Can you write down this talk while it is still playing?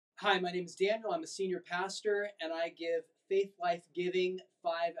Hi, my name is Daniel. I'm a senior pastor, and I give Faithlife Giving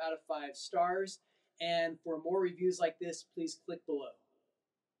 5 out of 5 stars. And for more reviews like this, please click below.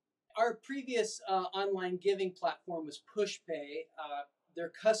 Our previous online giving platform was PushPay. Their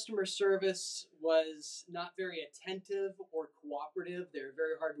customer service was not very attentive or cooperative. They were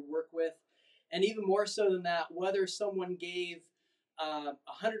very hard to work with. And even more so than that, whether someone gave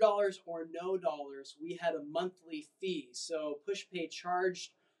 $100 or no dollars, we had a monthly fee. So PushPay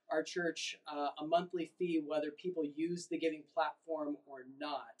charged our church a monthly fee whether people used the giving platform or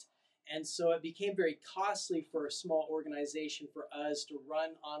not. And so it became very costly for a small organization for us to run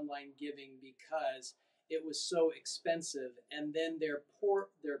online giving because it was so expensive. And then their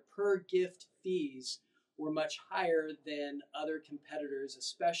per gift fees were much higher than other competitors,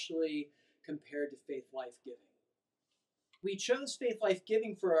 especially compared to Faithlife Giving. We chose Faithlife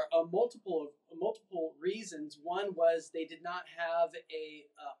Giving for multiple reasons. One was they did not have a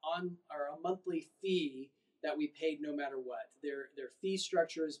monthly fee that we paid no matter what. Their fee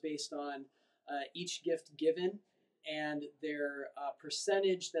structure is based on each gift given, and their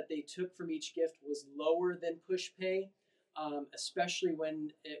percentage that they took from each gift was lower than PushPay, especially when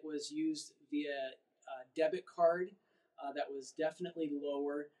it was used via debit card. That was definitely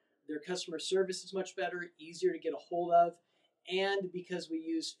lower. Their customer service is much better, easier to get a hold of, and because we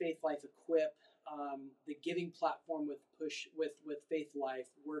use Faithlife Equip, the giving platform with Faithlife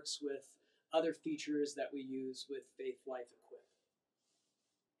works with other features that we use with Faithlife Equip.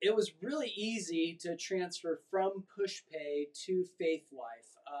 It was really easy to transfer from PushPay to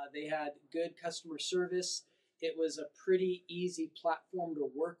Faithlife. They had good customer service. It was a pretty easy platform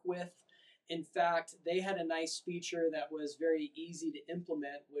to work with. In fact, they had a nice feature that was very easy to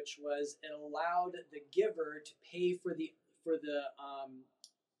implement, which was it allowed the giver to pay for the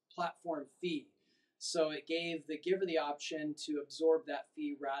platform fee. So it gave the giver the option to absorb that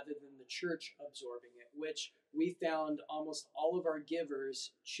fee rather than the church absorbing it, which we found almost all of our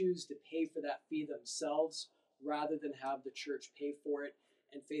givers choose to pay for that fee themselves rather than have the church pay for it.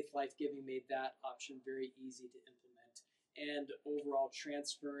 And Faithlife Giving made that option very easy to implement. And overall,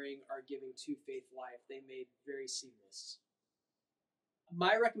 transferring our giving to Faithlife, they made very seamless.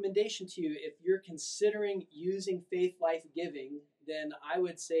 My recommendation to you, if you're considering using Faithlife Giving, then I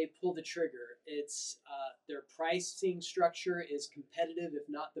would say pull the trigger. It's their pricing structure is competitive, if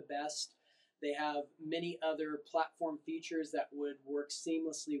not the best. They have many other platform features that would work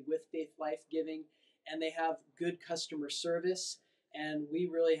seamlessly with Faithlife Giving, and they have good customer service. And we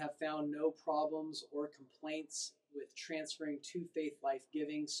really have found no problems or complaints with transferring to Faithlife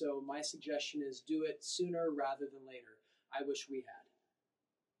Giving. So my suggestion is do it sooner rather than later. I wish we had.